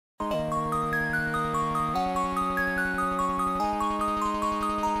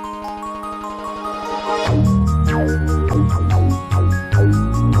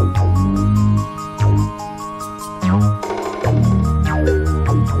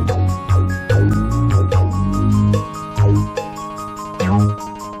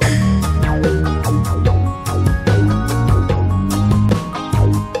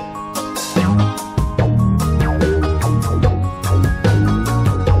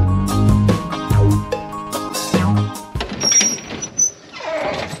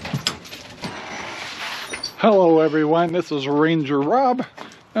Hello everyone, this is Ranger Rob,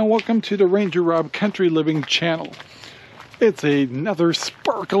 and welcome to the Ranger Rob Country Living channel. It's another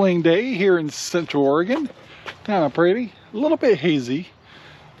sparkling day here in Central Oregon. Kind of pretty, a little bit hazy,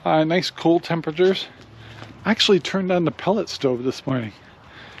 nice cool temperatures. I actually turned on the pellet stove this morning.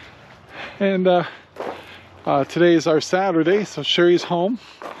 And today is our Saturday, so Sherry's home.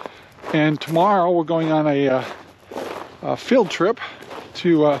 And tomorrow we're going on a field trip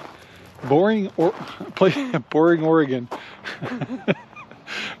to Boring, Oregon.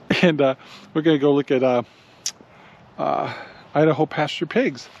 And we're going to go look at Idaho pasture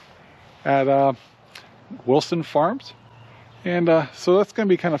pigs at Wilson Farms. And so that's going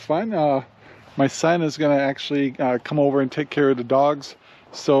to be kind of fun. My son is going to actually come over and take care of the dogs.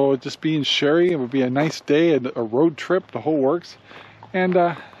 So just being Sherry, it would be a nice day, a road trip, the whole works. And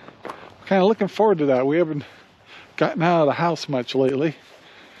kind of looking forward to that. We haven't gotten out of the house much lately.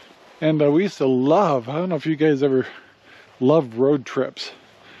 And we used to love, I don't know if you guys ever loved road trips.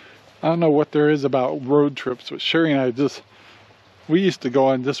 I don't know what there is about road trips, but Sherry and I we used to go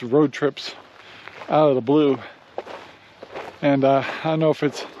on just road trips out of the blue. And I don't know if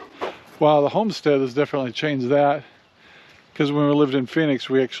it's, well, the Homestead has definitely changed that. Because when we lived in Phoenix,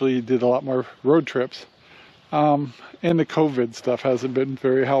 we actually did a lot more road trips. And the COVID stuff hasn't been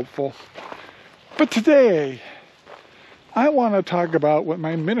very helpful. But today, I want to talk about what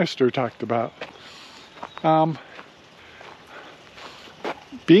my minister talked about.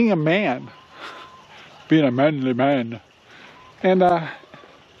 Being a man. Being a manly man. And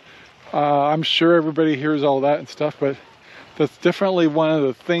I'm sure everybody hears all that and stuff, but that's definitely one of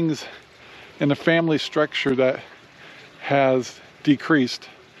the things in the family structure that has decreased.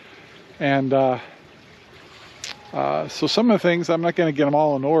 And so some of the things, I'm not going to get them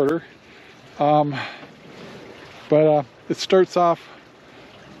all in order. But it starts off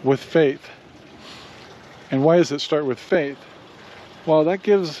with faith. And why does it start with faith? Well, that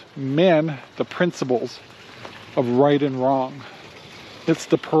gives men the principles of right and wrong. It's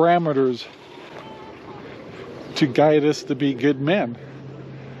the parameters to guide us to be good men.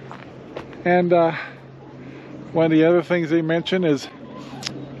 And one of the other things they mention is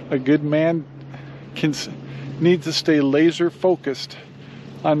a good man needs to stay laser focused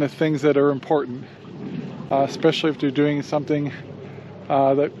on the things that are important. Especially if they're doing something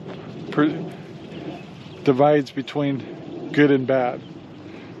that divides between good and bad.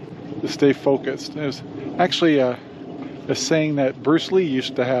 To stay focused. There's actually a saying that Bruce Lee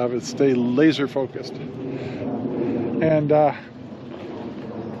used to have, is stay laser focused. And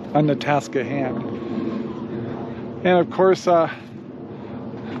on the task at hand. And of course, one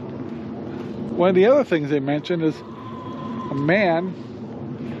of the other things they mentioned is a man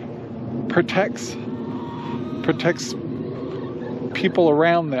protects people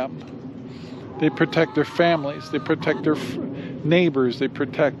around them. They protect their families, they protect their neighbors, they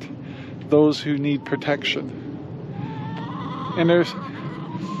protect those who need protection. And there's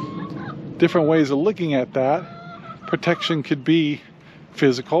different ways of looking at that. Protection could be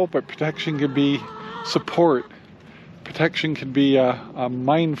physical, but protection could be support. Protection could be a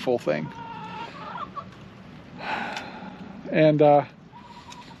mindful thing. And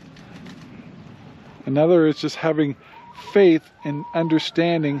another is just having faith in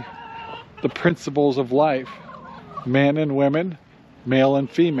understanding the principles of life. Men and women, male and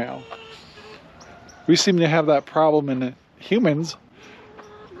female. We seem to have that problem in humans,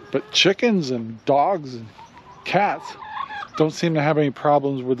 but chickens and dogs and cats don't seem to have any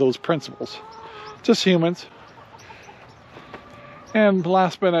problems with those principles. Just humans. And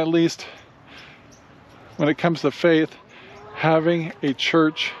last but not least, when it comes to faith, having a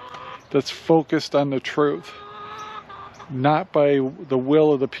church that's focused on the truth, not by the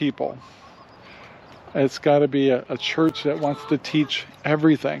will of the people. It's got to be a church that wants to teach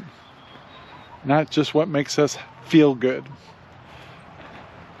everything, not just what makes us feel good.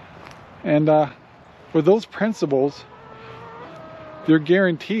 And with those principles, you're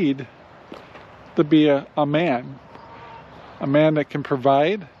guaranteed to be a man that can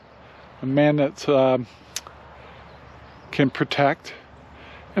provide, a man that can protect.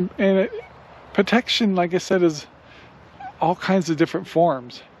 And protection, like I said, is all kinds of different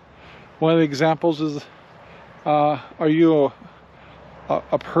forms. One of the examples is, are you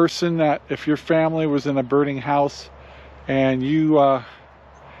a person that if your family was in a burning house and you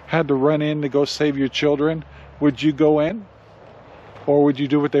had to run in to go save your children, would you go in? Or would you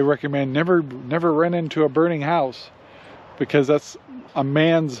do what they recommend? Never run into a burning house, because that's a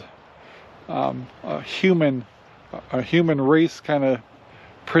man's, a human race kind of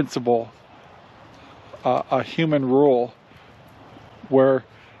principle, a human rule, where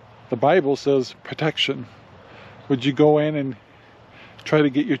the Bible says protection. Would you go in and try to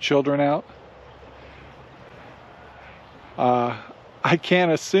get your children out? I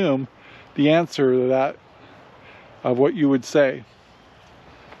can't assume the answer to that of what you would say.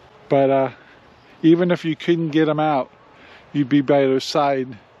 But even if you couldn't get them out, you'd be by their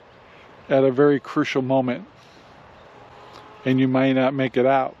side at a very crucial moment. And you might not make it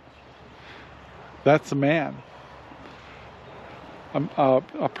out. That's a man.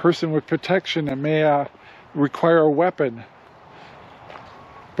 A person with protection that may require a weapon.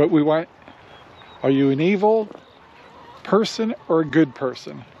 But are you an evil person or a good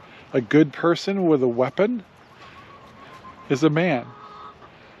person? A good person with a weapon is a man.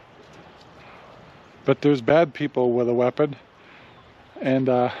 But there's bad people with a weapon, and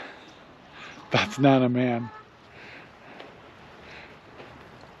that's not a man.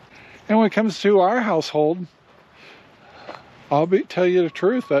 And when it comes to our household, I'll tell you the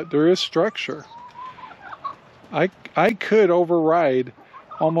truth that there is structure. I could override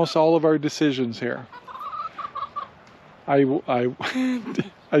almost all of our decisions here. I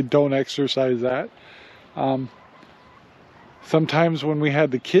don't exercise that. Sometimes when we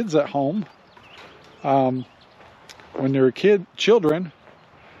had the kids at home, when they were children,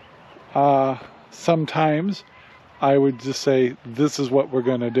 sometimes I would just say, this is what we're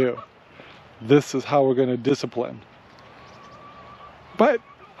going to do. This is how we're going to discipline. But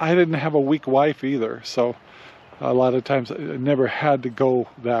I didn't have a weak wife either, so a lot of times I never had to go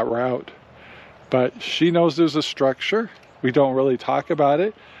that route. But she knows there's a structure. We don't really talk about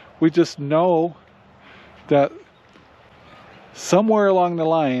it. We just know that somewhere along the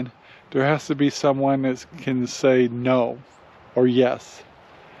line, there has to be someone that can say no or yes.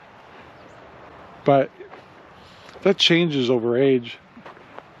 But that changes over age.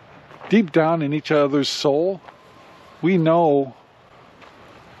 Deep down in each other's soul, we know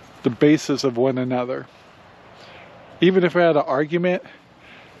the basis of one another. Even if I had an argument,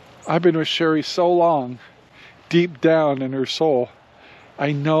 I've been with Sherry so long, deep down in her soul,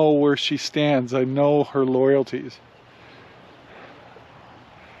 I know where she stands. I know her loyalties.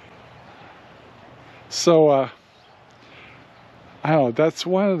 So, I don't know, that's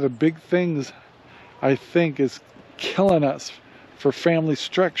one of the big things I think is killing us for family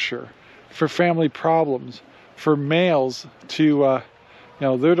structure, for family problems, for males to,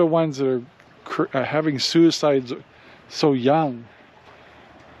 they're the ones that are having suicides so young.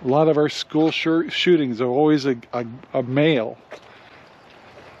 A lot of our school shootings are always a male.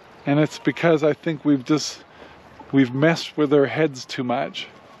 And it's because I think we've messed with their heads too much.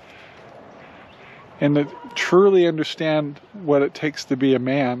 And to truly understand what it takes to be a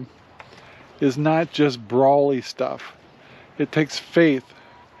man is not just brawly stuff. It takes faith.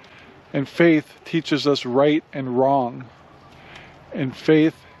 And faith teaches us right and wrong. And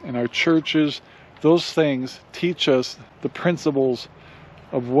faith in our churches, those things teach us the principles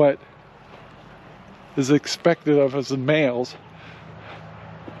of what is expected of us as males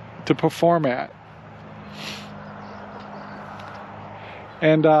to perform at.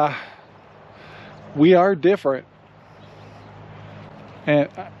 And we are different. And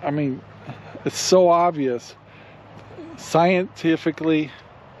I mean, it's so obvious. Scientifically,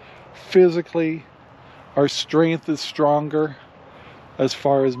 physically, our strength is stronger. As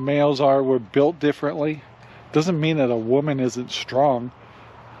far as males are, we're built differently. Doesn't mean that a woman isn't strong.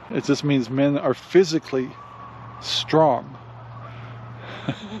 It just means men are physically strong.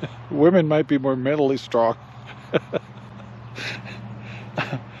 Women might be more mentally strong.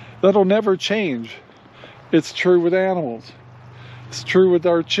 That'll never change. It's true with animals. It's true with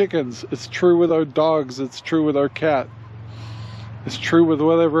our chickens. It's true with our dogs. It's true with our cat. It's true with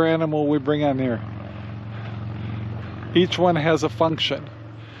whatever animal we bring on here. Each one has a function.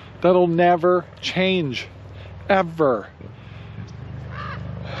 That'll never change. Ever.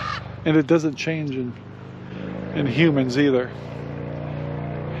 And it doesn't change in humans either.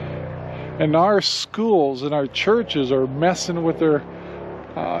 And our schools and our churches are messing with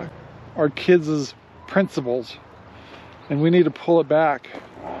our kids' principles. And we need to pull it back.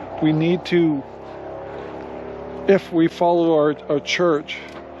 We need to, if we follow our church,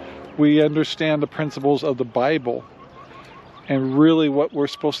 we understand the principles of the Bible and really what we're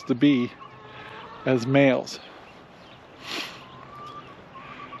supposed to be as males.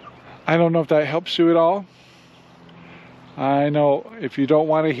 I don't know if that helps you at all. I know if you don't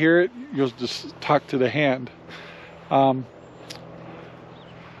want to hear it, you'll just talk to the hand. But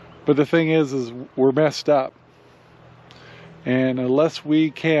the thing is we're messed up. And unless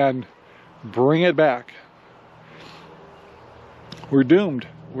we can bring it back, we're doomed.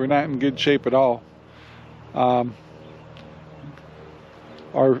 We're not in good shape at all.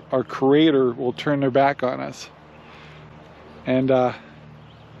 Our Creator will turn their back on us And I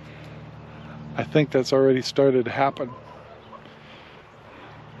think that's already started to happen.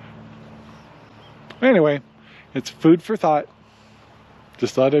 Anyway, it's food for thought.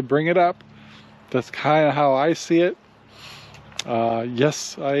 Just thought I'd bring it up. That's kind of how I see it.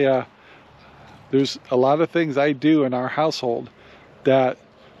 Yes, there's a lot of things I do in our household that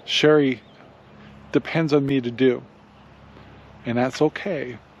Sherry depends on me to do. And that's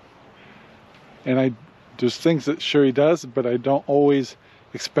okay. And there's things that Sherry does, but I don't always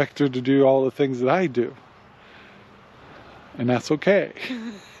expect her to do all the things that I do. And that's okay.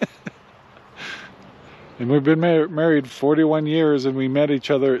 And we've been married 41 years, and we met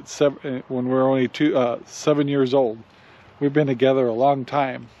each other at when we were only 7 years old. We've been together a long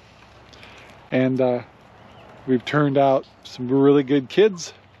time. And we've turned out some really good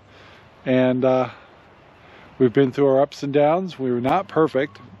kids. And we've been through our ups and downs. We were not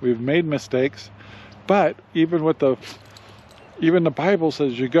perfect. We've made mistakes. But even the Bible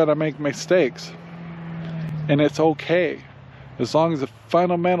says you're gonna make mistakes. And it's okay. As long as the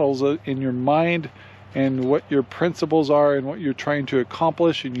fundamentals in your mind and what your principles are and what you're trying to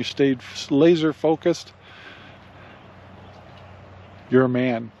accomplish, and you stayed laser focused, you're a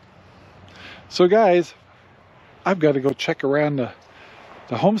man. So guys, I've got to go check around the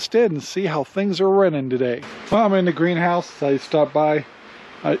homestead and see how things are running today. Well, I'm in the greenhouse. I stopped by.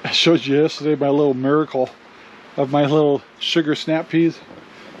 I showed you yesterday my little miracle of my little sugar snap peas.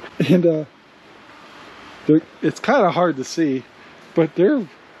 And it's kind of hard to see, but they're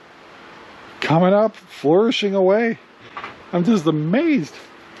coming up, flourishing away. I'm just amazed.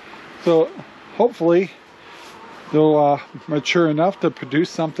 So hopefully they'll mature enough to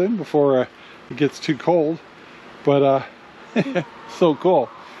produce something before it gets too cold. But so cool.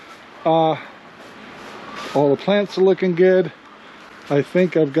 All the plants are looking good. I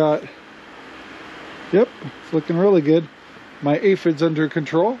think I've got, yep, it's looking really good. My aphids under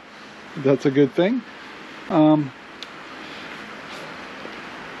control. That's a good thing. Yeah,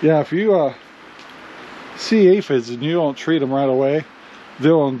 if you see aphids and you don't treat them right away,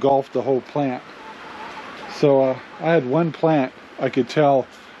 they'll engulf the whole plant. So I had one plant, I could tell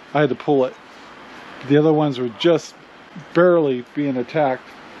I had to pull it. The other ones were just barely being attacked,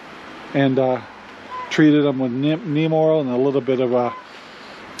 and treated them with neem oil and a little bit of a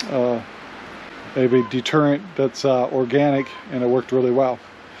deterrent that's organic, and it worked really well.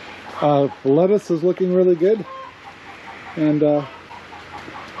 The lettuce is looking really good, and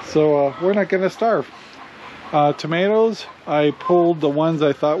so we're not going to starve. Tomatoes, I pulled the ones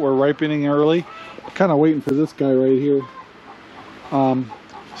I thought were ripening early. Kind of waiting for this guy right here. As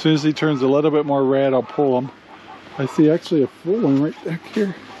soon as he turns a little bit more red, I'll pull him. I see actually a full one right back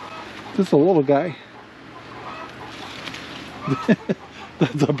here. Just a little guy.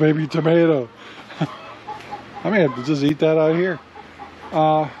 That's a baby tomato. I may have to just eat that out here.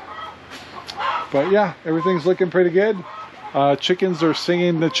 But yeah, everything's looking pretty good. Chickens are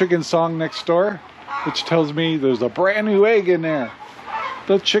singing the chicken song next door, which tells me there's a brand new egg in there.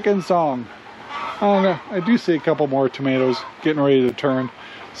 The chicken song. I don't know, I do see a couple more tomatoes getting ready to turn.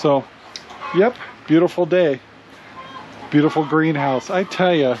 So, yep, beautiful day. Beautiful greenhouse. I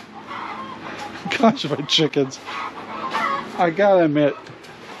tell you, gosh, my chickens. I gotta admit,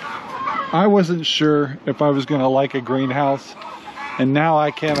 I wasn't sure if I was gonna like a greenhouse, and now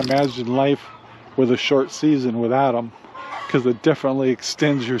I can't imagine life with a short season without them, because it definitely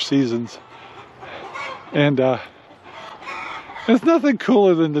extends your seasons. And there's nothing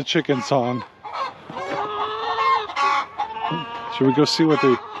cooler than the chicken song. Should we go see what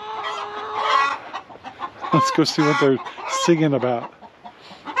let's go see what they're singing about.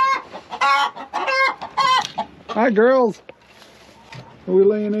 Hi girls! Are we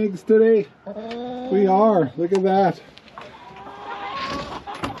laying eggs today? We are. Look at that.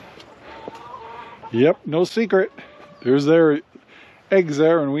 Yep, no secret. There's their eggs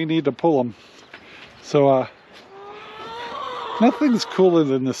there, and we need to pull them. So nothing's cooler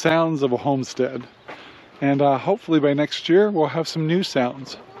than the sounds of a homestead. And hopefully by next year we'll have some new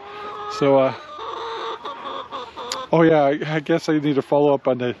sounds. So oh yeah, I guess I need to follow up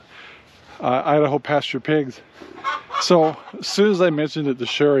on the Idaho pasture pigs. So as soon as I mentioned it to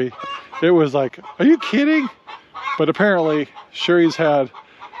Sherry, it was like, are you kidding? But apparently Sherry's had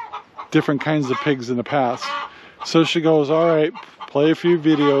different kinds of pigs in the past. So she goes, all right, play a few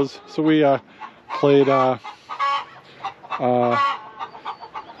videos. So we played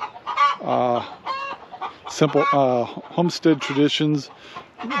simple homestead traditions,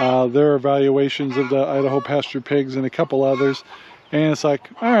 their evaluations of the Idaho pasture pigs, and a couple others. And it's like,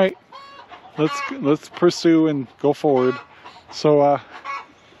 all right, let's pursue and go forward. So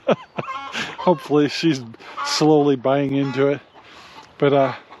hopefully she's slowly buying into it. But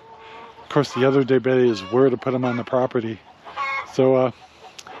of course the other debate is where to put them on the property. So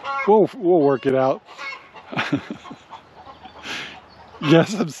we'll work it out.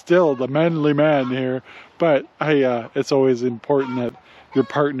 Yes, I'm still the manly man here, but it's always important that your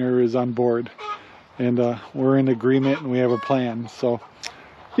partner is on board, and we're in agreement and we have a plan. So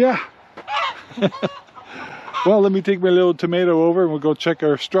yeah. Well, let me take my little tomato over and we'll go check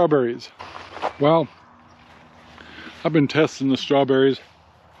our strawberries. Well, I've been testing the strawberries.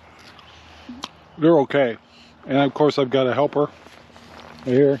 They're okay, and of course I've got a helper right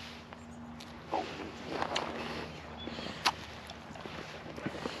here.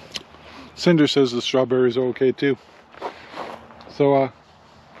 Cinder says the strawberries are okay too. So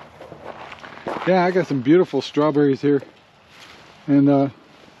yeah, I got some beautiful strawberries here, and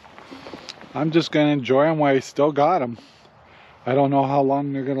I'm just gonna enjoy them while I still got them. I don't know how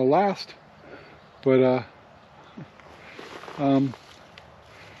long they're gonna last, but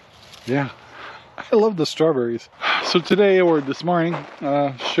yeah, I love the strawberries. So today, or this morning,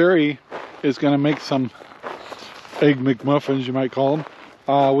 Sherry is gonna make some egg McMuffins, you might call them.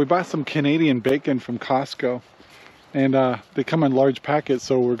 We bought some Canadian bacon from Costco, and they come in large packets,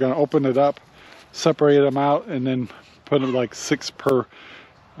 so we're going to open it up, separate them out, and then put them like 5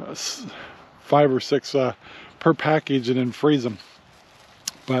 or 6 per package, and then freeze them.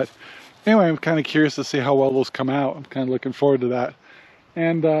 But anyway, I'm kind of curious to see how well those come out. I'm kind of looking forward to that.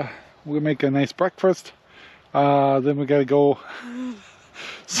 And we'll make a nice breakfast. Then we got to go.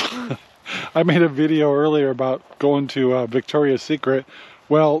 So, I made a video earlier about going to Victoria's Secret.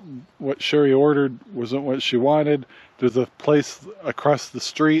 Well, what Sherry ordered wasn't what she wanted. There's a place across the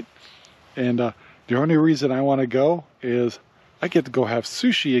street, and the only reason I want to go is I get to go have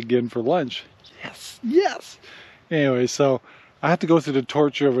sushi again for lunch. Yes, yes. Anyway, so I have to go through the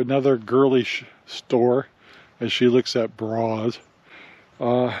torture of another girlish store as she looks at bras.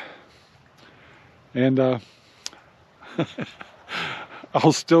 And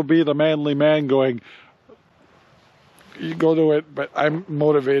I'll still be the manly man going, you go to it, but I'm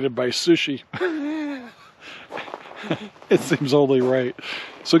motivated by sushi. It seems only right.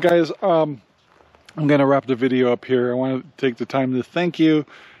 So guys, I'm going to wrap the video up here. I want to take the time to thank you.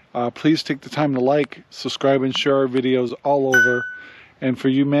 Please take the time to like, subscribe, and share our videos all over. And for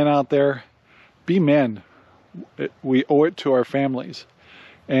you men out there, be men. We owe it to our families,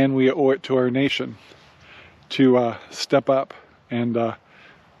 and we owe it to our nation to step up and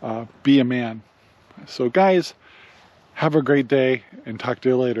be a man. So guys, have a great day, and talk to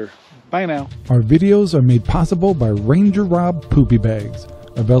you later. Bye now. Our videos are made possible by RangerRob Poopy Bags,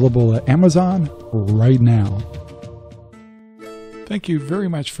 available at Amazon right now. Thank you very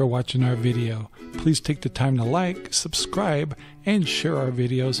much for watching our video. Please take the time to like, subscribe, and share our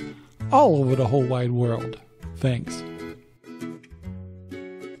videos all over the whole wide world. Thanks.